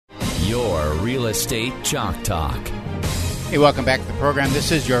Your Real Estate Chalk Talk. Hey, welcome back to the program.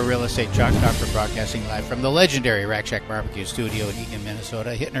 This is Your Real Estate Chalk Talk. We're broadcasting live from the legendary Rack Shack Barbecue Studio in Eagan, Minnesota.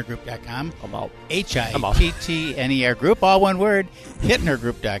 HittnerGroup.com. I'm out. HITTNER Group, all one word.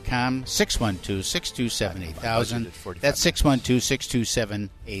 HittnerGroup.com. 612-627-8000. That's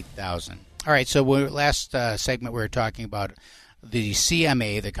 612-627-8000. All right, so last segment we were talking about the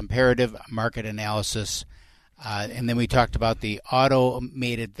CMA, the Comparative Market Analysis. And then we talked about the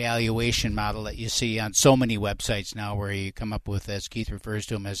automated valuation model that you see on so many websites now, where you come up with, as Keith refers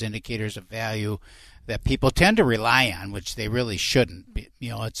to them, as indicators of value that people tend to rely on, which they really shouldn't.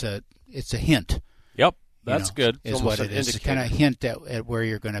 It's a hint. Yep, that's good. Is what it is. It's kind of a hint at where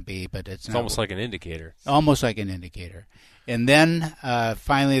you're going to be, but it's not almost like an indicator. Almost like an indicator. And then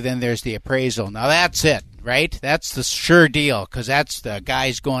finally, there's the appraisal. Now that's it, right? That's the sure deal, because that's the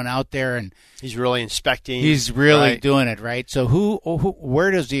guy's going out there and he's really inspecting. He's really doing it, right? So where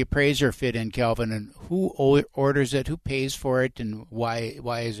does the appraiser fit in, Calvin? And who orders it? Who pays for it? And why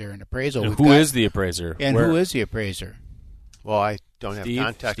is there an appraisal? And who is the appraiser? And who is the appraiser? Well, I don't have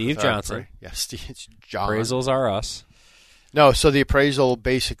contact with Steve Johnson. Steve John. Appraisals are us. No, so the appraisal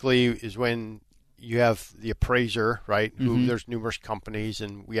basically is when you have the appraiser, right? Mm-hmm. There's numerous companies,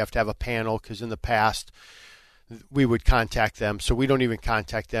 and we have to have a panel, because in the past we would contact them. So we don't even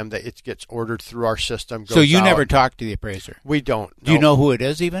contact them. That it gets ordered through our system. So you never talk to the appraiser? We don't. Do you know who it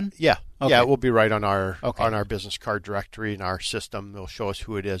is even? Yeah. Okay. Yeah, it will be right on our business card directory in our system. They'll show us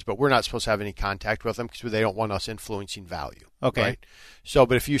who it is, but we're not supposed to have any contact with them because they don't want us influencing value. Okay. Right? So,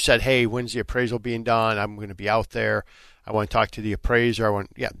 but if you said, "Hey, when's the appraisal being done? I'm going to be out there. I want to talk to the appraiser."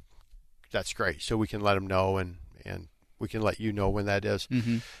 That's great. So we can let them know, and we can let you know when that is.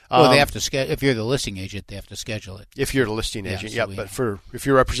 Mm-hmm. Well, they have to if you're the listing agent, they have to schedule it. If you're the listing agent, But if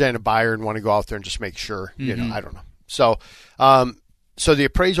you're representing a buyer and want to go out there and just make sure, I don't know. So, so the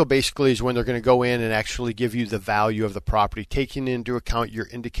appraisal basically is when they're going to go in and actually give you the value of the property, taking into account your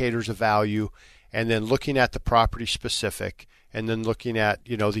indicators of value, and then looking at the property specific, and then looking at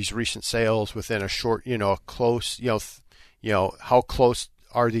these recent sales within a short, close, how close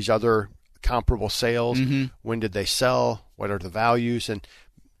are these other comparable sales? Mm-hmm. When did they sell? What are the values? And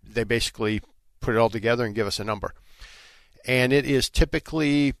they basically put it all together and give us a number. And it is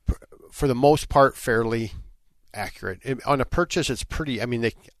typically, for the most part, fairly accurate. On a purchase, it's pretty. I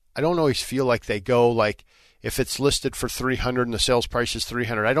don't always feel like they go like, if it's listed for $300 and the sales price is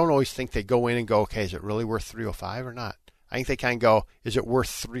 $300. I don't always think they go in and go, okay, is it really worth $305 or not? I think they kind of go, is it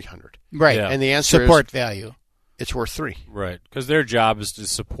worth $300? Right. Yeah. And the answer support value. It's worth $300. Right, because their job is to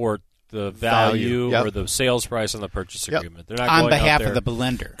support the value or the sales price on the purchase agreement. They're not on going behalf out there, of the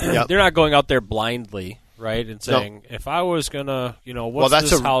lender. They're not going out there blindly, right, and saying, if I was going to, what's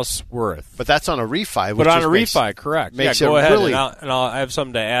this house worth? But that's on a refi. But on a refi, correct. Go ahead, really, and I have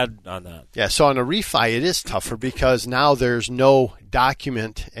something to add on that. Yeah, so on a refi, it is tougher because now there's no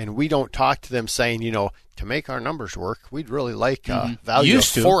document, and we don't talk to them saying, to make our numbers work, we'd really like value of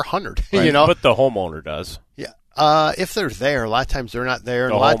 $400. Right. But the homeowner does. Yeah. If they're there, a lot of times they're not there,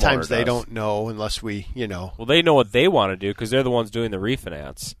 and a lot of times they don't know unless we, Well, they know what they want to do because they're the ones doing the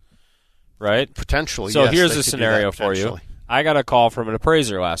refinance, right? Potentially, So yes, here's a scenario for you. I got a call from an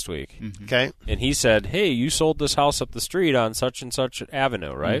appraiser last week. Mm-hmm. Okay. And he said, hey, you sold this house up the street on such and such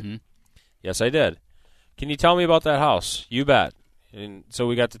avenue, right? Mm-hmm. Yes, I did. Can you tell me about that house? You bet. And so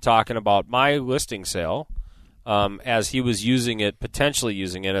we got to talking about my listing sale as he was potentially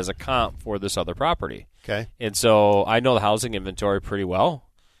using it as a comp for this other property. Okay. And so I know the housing inventory pretty well.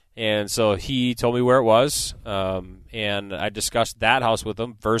 And so he told me where it was, and I discussed that house with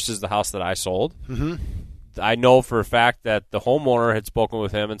him versus the house that I sold. Mm-hmm. I know for a fact that the homeowner had spoken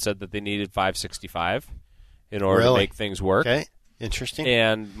with him and said that they needed $565 in order to make things work. Okay, interesting.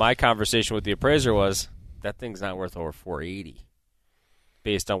 And my conversation with the appraiser was, that thing's not worth over $480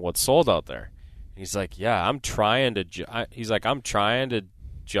 based on what's sold out there. He's like, yeah, I'm trying to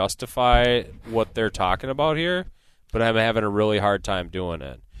justify what they're talking about here, but I'm having a really hard time doing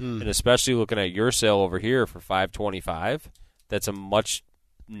it. And especially looking at your sale over here for $525, that's a much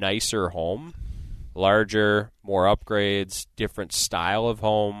nicer home, larger, more upgrades, different style of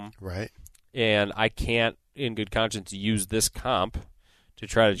home. Right. And I can't, in good conscience, use this comp to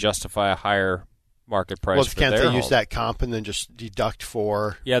try to justify a higher market price for their home. Well, can't they use that comp and then just deduct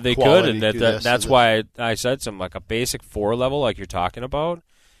for they could, and that's why I said something like a basic 4 level like you're talking about,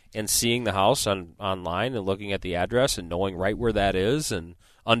 and seeing the house online and looking at the address and knowing right where that is and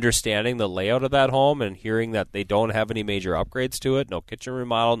understanding the layout of that home and hearing that they don't have any major upgrades to it, no kitchen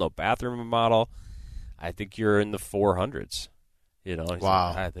remodel, no bathroom remodel, I think you're in the 400s.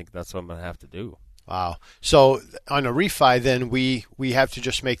 Wow. I think that's what I'm going to have to do. Wow. So on a refi, then we have to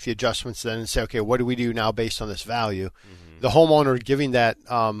just make the adjustments then and say, okay, what do we do now based on this value? Mm-hmm. The homeowner giving that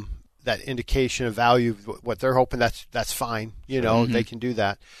that indication of value, what they're hoping, that's fine. Mm-hmm. They can do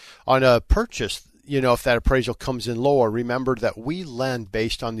that. On a purchase, if that appraisal comes in lower, remember that we lend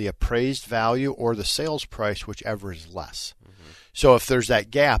based on the appraised value or the sales price, whichever is less. Mm-hmm. So if there's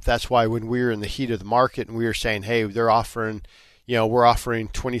that gap, that's why when we were in the heat of the market and we were saying, hey, they're offering, we're offering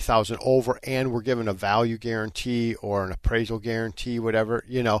 $20,000 over and we're giving a value guarantee or an appraisal guarantee, whatever,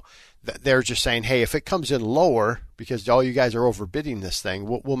 they're just saying, hey, if it comes in lower because all you guys are overbidding this thing,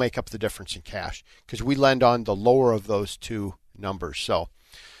 we'll make up the difference in cash because we lend on the lower of those two numbers. So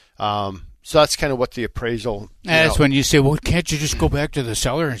that's kind of what the appraisal. That's when you say, well, can't you just go back to the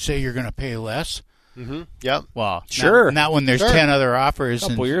seller and say you're going to pay less? Mm-hmm. Yeah. Well, sure. Not when there's 10 other offers. A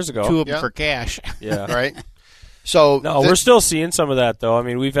couple years ago. 2 of them for cash. Yeah. Right. So we're still seeing some of that, though. I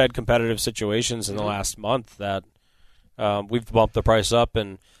mean, we've had competitive situations in the last month that we've bumped the price up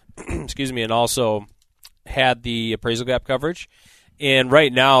and, excuse me, and also had the appraisal gap coverage. And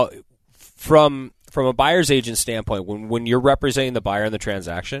right now, from a buyer's agent standpoint, when you're representing the buyer in the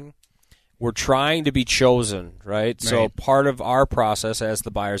transaction, we're trying to be chosen, right? So part of our process as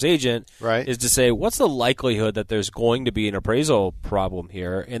the buyer's agent is to say, what's the likelihood that there's going to be an appraisal problem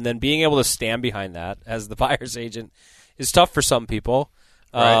here? And then being able to stand behind that as the buyer's agent is tough for some people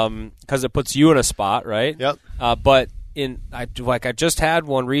because it puts you in a spot, right? Yep. But I just had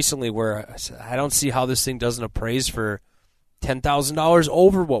one recently where I said, I don't see how this thing doesn't appraise for $10,000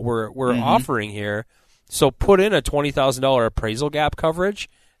 over what we're offering here. So put in a $20,000 appraisal gap coverage.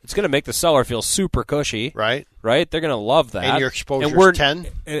 It's going to make the seller feel super cushy, right? They're going to love that. And your exposure is 10.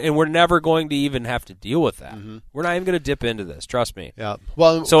 And we're never going to even have to deal with that. Mm-hmm. We're not even going to dip into this. Trust me. Yeah.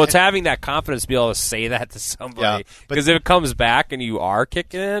 Well, so it's having that confidence to be able to say that to somebody. Because if it comes back and you are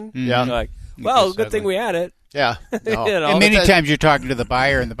kicking in, you're like, well, good thing we had it. Yeah. No. And many times you're talking to the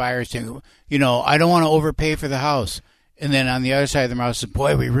buyer, and the buyer's saying, I don't want to overpay for the house. And then on the other side of the mouth says,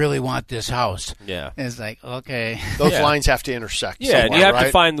 boy, we really want this house. Yeah. And it's like, okay. Those lines have to intersect. Yeah, and you have to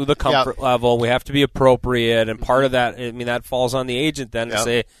find the comfort level. We have to be appropriate. And part of that, that falls on the agent then to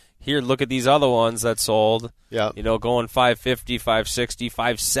say, here, look at these other ones that sold. Yeah. Going 550, 560,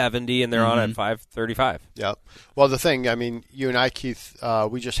 570, and they're on at 535. Yeah. Well, the thing, you and I, Keith,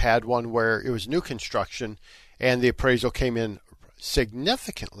 we just had one where it was new construction, and the appraisal came in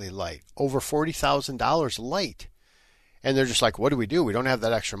significantly light, over $40,000 light. And they're just like, what do? We don't have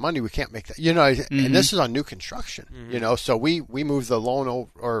that extra money. We can't make that. And this is on new construction, So we moved the loan over,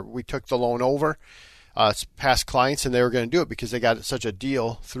 or we took the loan over past clients, and they were going to do it because they got such a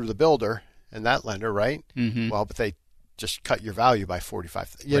deal through the builder and that lender, right? Mm-hmm. Well, but they just cut your value by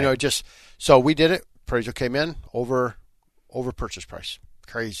 $45,000. So we did it. Appraisal came in over purchase price.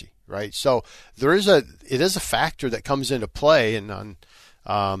 Crazy, right? So it is a factor that comes into play, and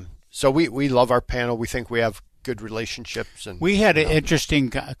so we love our panel. We think we have good relationships. And we had an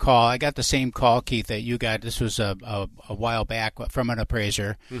interesting call. I got the same call, Keith, that you got. This was a while back from an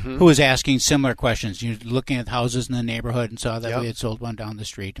appraiser who was asking similar questions. You looking at houses in the neighborhood and saw that we had sold one down the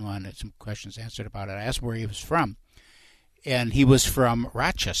street and wanted some questions answered about it. I asked where he was from, and he was from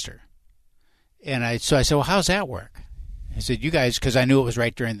Rochester. And I said, well, how's that work? I said, you guys, because I knew it was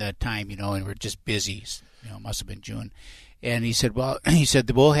right during that time, and we're just busy. It must have been June. And he said,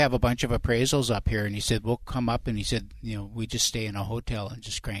 we'll have a bunch of appraisals up here. And he said, we'll come up. And he said, we just stay in a hotel and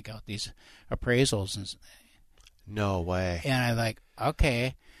just crank out these appraisals. And no way. And I'm like,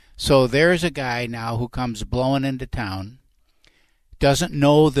 okay. So there's a guy now who comes blowing into town, doesn't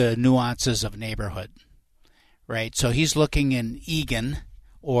know the nuances of neighborhood, right? So he's looking in Eagan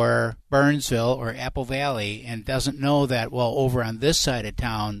or Burnsville or Apple Valley and doesn't know that, well, over on this side of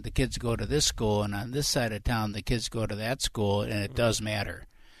town, the kids go to this school, and on this side of town, the kids go to that school, and it does matter.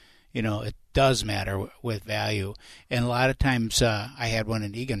 It does matter with value. And a lot of times I had one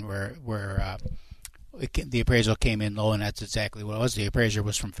in Eagan where the appraisal came in low, and that's exactly what it was. The appraiser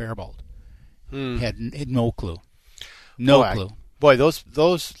was from Faribault. Had no clue. No clue. Boy, those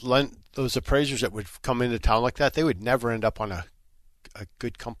appraisers that would come into town like that, they would never end up on a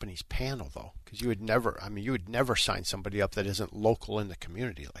good company's panel, though, because you would never sign somebody up that isn't local in the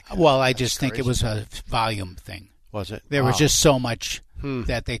community like that. Well, I just think it was a volume thing. Was it? There was just so much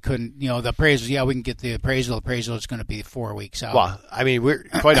that they couldn't, the appraisal, we can get the appraisal. Appraisal is going to be 4 weeks out. Well, we're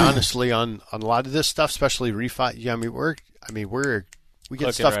quite honestly on a lot of this stuff, especially refi. Yeah, we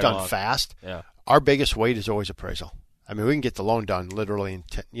get stuff done fast. Yeah. Our biggest weight is always appraisal. We can get the loan done literally in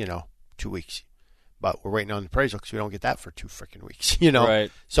 2 weeks. but we're waiting on the appraisal because we don't get that for 2 freaking weeks, you know.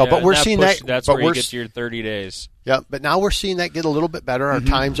 Right. So, but we're seeing that. That's where you get to your 30 days. Yeah, but now we're seeing that get a little bit better. Our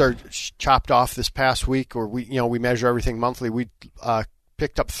times are chopped off this past week, or we measure everything monthly. We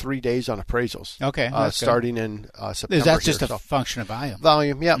picked up 3 days on appraisals. Okay, starting in September. Is that just a function of volume?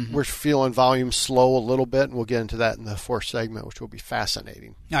 Volume, yeah. We're feeling volume slow a little bit, and we'll get into that in the 4th segment, which will be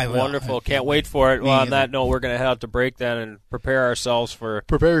fascinating. Wonderful. Can't wait for it. Well, on that note, we're going to have to break then and prepare ourselves for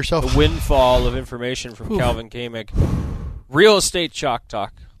the windfall of information from Calvin Kamick. Real Estate Chalk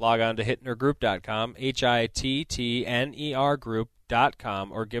Talk. Log on to hittnergroup.com, HITTNER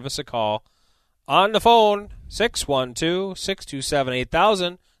group.com, or give us a call on the phone,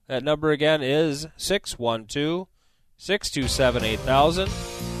 612-627-8000. That number again is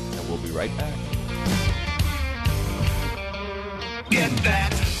 612-627-8000. And we'll be right back. Get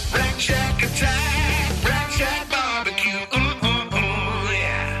that Rack Shack attack. Rack Shack